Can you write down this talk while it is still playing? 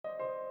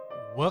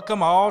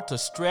Welcome all to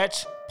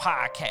Stretch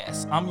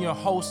Podcast. I'm your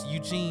host,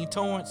 Eugene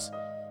Torrance.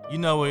 You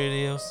know what it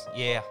is.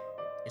 Yeah,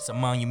 it's a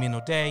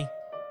monumental day.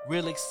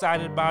 Really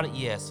excited about it.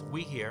 Yes,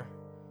 we here.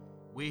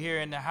 We're here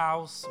in the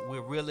house.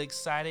 We're really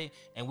excited,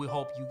 and we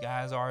hope you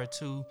guys are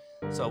too.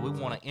 So we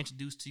want to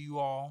introduce to you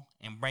all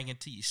and bring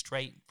it to you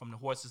straight from the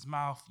horse's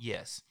mouth.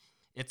 Yes,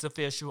 it's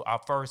official,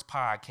 our first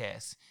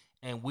podcast,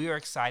 and we are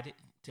excited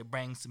to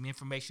bring some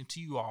information to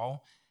you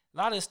all. A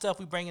lot of the stuff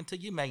we bring into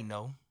you may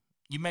know.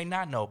 You may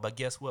not know, but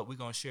guess what? We're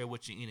going to share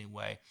with you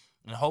anyway,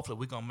 and hopefully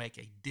we're going to make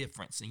a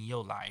difference in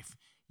your life.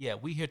 Yeah,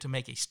 we're here to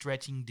make a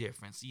stretching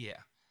difference. Yeah.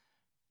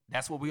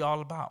 That's what we're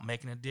all about,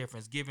 making a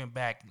difference, giving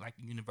back, like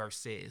the universe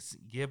says.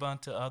 Give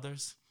unto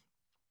others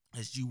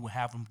as you will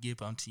have them give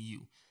unto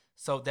you.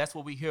 So that's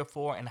what we're here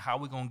for, and how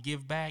we're going to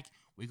give back,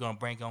 we're going to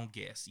bring on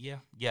guests.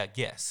 Yeah,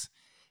 guests.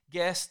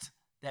 Guests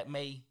that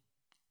may,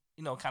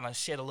 kind of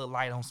shed a little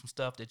light on some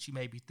stuff that you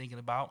may be thinking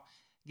about.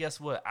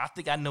 Guess what? I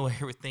think I know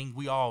everything.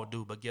 We all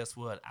do, but guess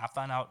what? I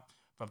find out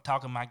from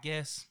talking to my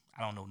guests,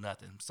 I don't know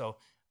nothing. So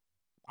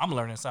I'm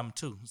learning something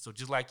too. So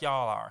just like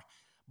y'all are.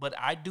 But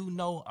I do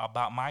know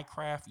about my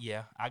craft.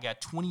 Yeah, I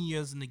got 20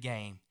 years in the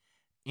game.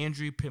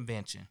 Injury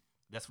prevention.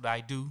 That's what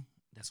I do.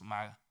 That's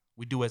what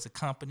we do as a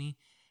company.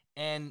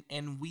 And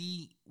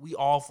we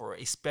offer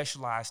a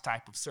specialized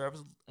type of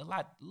service, a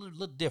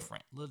little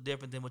different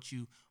than what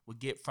you would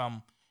get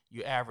from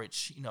your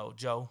average,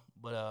 Joe.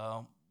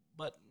 But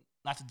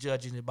not to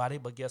judge anybody,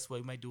 but guess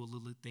what? We may do a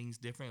little things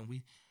different.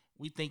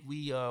 We think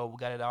we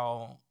got it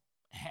all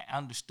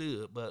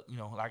understood, but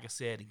like I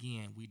said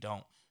again, we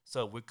don't.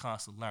 So we're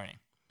constantly learning.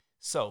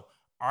 So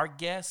our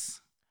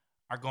guests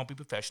are going to be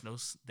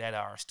professionals that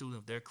are students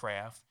of their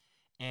craft,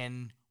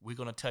 and we're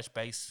going to touch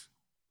base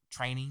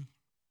training,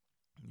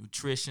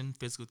 nutrition,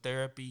 physical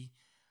therapy,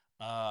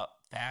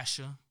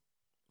 fascia.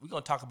 We're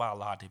going to talk about a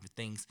lot of different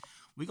things.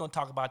 We're going to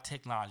talk about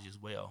technology as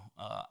well.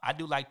 I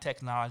do like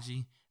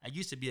technology. I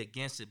used to be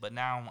against it, but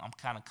now I'm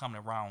kind of coming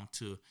around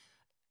to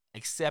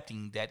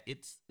accepting that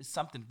it's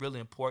something really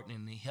important,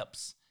 and it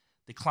helps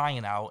the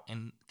client out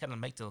and kind of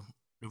make the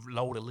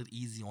load a little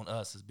easy on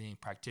us as being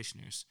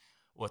practitioners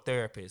or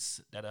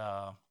therapists. At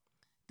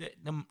the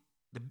end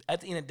of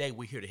the day,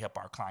 we're here to help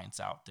our clients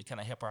out, to kind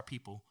of help our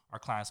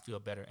clients feel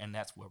better, and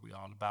that's what we're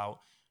all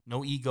about.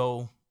 No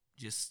ego,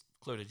 just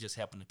clearly just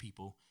helping the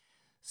people.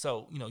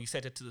 So, you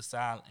set that to the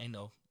side, and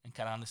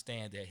kind of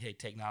understand that, hey,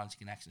 technology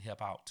can actually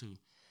help out too.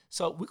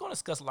 So we're going to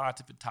discuss a lot of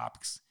different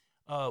topics.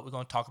 We're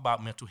going to talk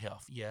about mental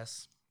health.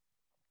 Yes,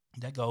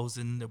 that goes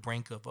in the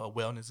brink of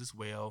wellness as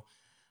well.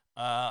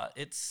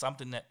 It's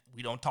something that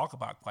we don't talk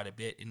about quite a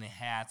bit, and it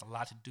has a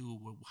lot to do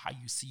with how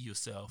you see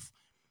yourself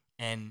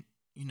and,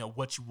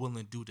 what you're willing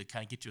to do to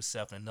kind of get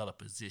yourself in another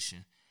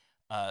position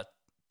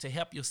to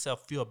help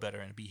yourself feel better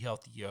and be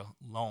healthier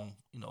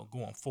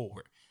going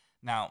forward.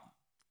 Now,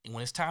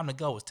 when it's time to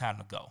go, it's time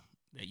to go.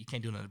 You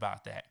can't do nothing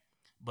about that.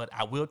 But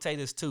I will tell you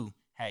this too.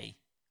 Hey,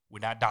 we're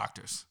not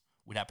doctors.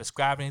 We're not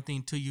prescribing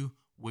anything to you.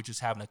 We're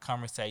just having a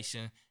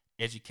conversation,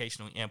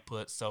 educational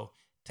input. So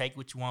take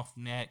what you want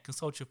from that.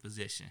 Consult your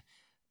physician.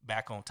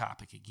 Back on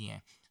topic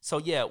again. So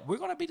yeah, we're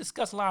going to be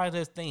discussing a lot of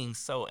those things.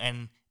 So,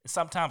 and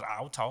sometimes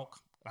I'll talk.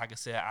 Like I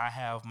said, I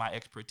have my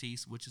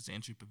expertise, which is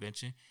injury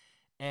prevention.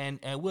 And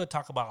we'll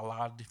talk about a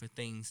lot of different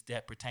things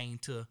that pertain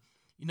to,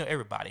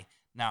 everybody.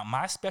 Now,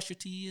 my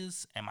specialty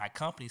is, and my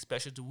company's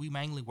specialty, we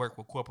mainly work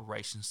with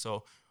corporations.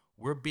 So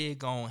we're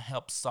big on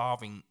help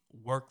solving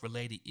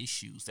work-related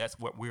issues. That's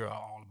what we're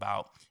all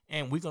about.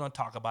 And we're going to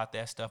talk about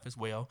that stuff as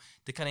well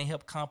to kind of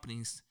help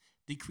companies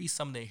decrease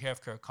some of their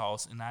healthcare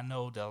costs. And I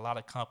know that a lot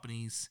of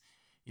companies,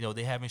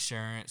 they have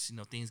insurance,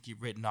 things get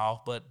written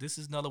off. But this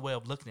is another way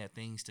of looking at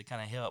things to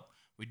kind of help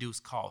reduce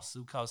costs.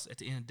 Because at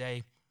the end of the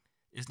day,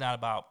 it's not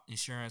about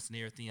insurance and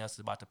everything else. It's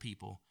about the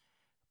people.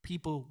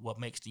 People, what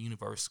makes the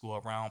universe go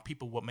around.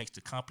 People, what makes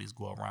the companies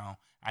go around.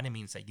 I didn't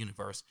mean to say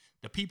universe.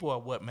 The people are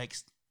what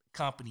makes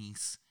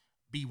companies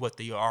be what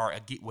they are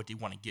and get what they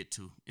want to get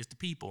to. It's the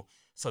people.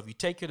 So if you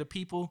take care of the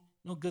people,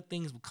 good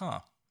things will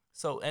come.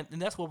 So, and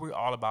that's what we're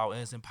all about,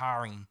 is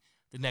empowering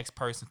the next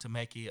person to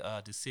make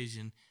a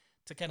decision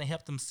to kind of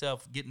help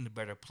themselves get in a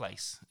better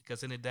place.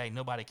 Because in the day,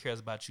 nobody cares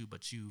about you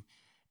but you.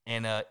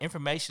 And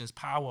information is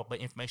power, but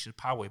information is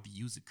power if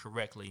you use it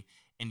correctly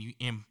and you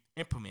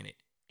implement it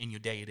in your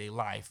day-to-day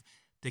life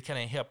to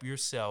kind of help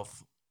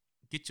yourself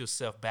get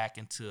yourself back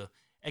into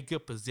a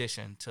good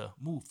position to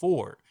move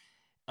forward.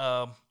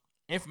 All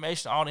the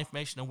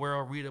information in the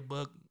world, read a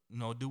book,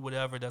 do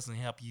whatever doesn't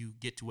help you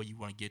get to where you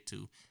want to get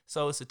to.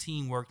 So it's a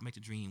teamwork to make the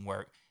dream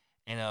work,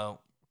 and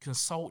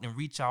consult and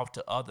reach out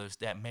to others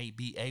that may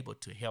be able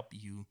to help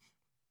you.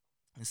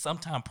 And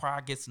sometimes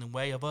pride gets in the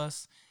way of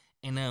us,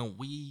 and then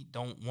we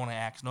don't want to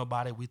ask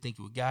nobody. We think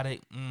we got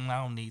it.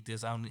 I don't need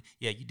this.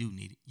 Yeah, you do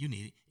need it. You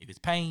need it. If it's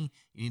pain,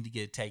 you need to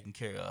get it taken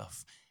care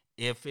of.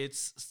 If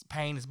it's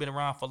pain that's been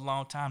around for a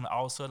long time and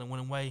all of a sudden it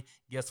went away,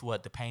 guess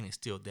what? The pain is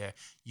still there.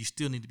 You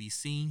still need to be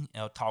seen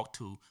or talked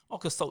to or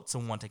consult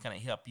someone to kind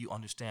of help you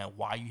understand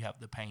why you have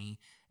the pain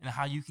and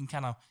how you can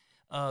kind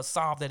of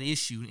solve that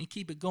issue and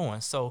keep it going.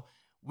 So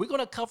we're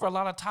going to cover a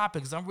lot of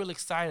topics. I'm really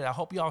excited. I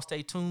hope y'all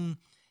stay tuned.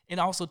 And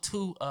also,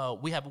 too,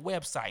 we have a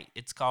website.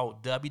 It's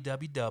called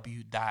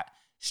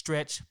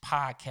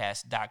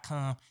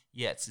www.stretchpodcast.com.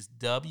 Yes, it's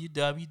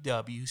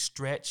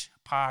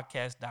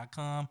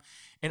www.stretchpodcast.com.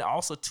 And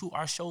also, too,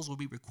 our shows will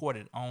be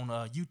recorded on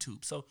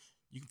YouTube. So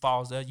you can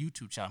follow the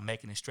YouTube channel,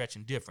 Making and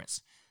Stretching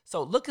Difference.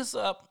 So look us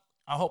up.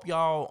 I hope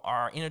y'all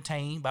are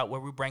entertained by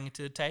what we're bringing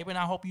to the table. And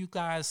I hope you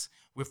guys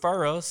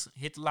refer us,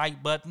 hit the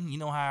like button. You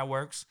know how it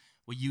works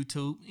with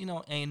YouTube,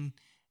 and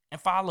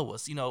follow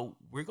us.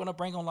 We're going to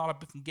bring on a lot of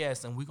different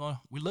guests, and we're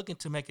looking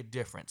to make a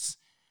difference.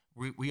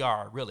 We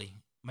are really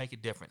make a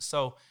difference.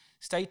 So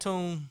stay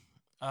tuned.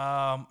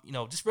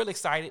 Just really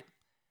excited.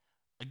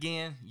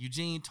 Again,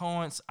 Eugene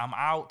Torrance, I'm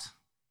out.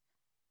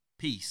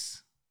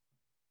 Peace.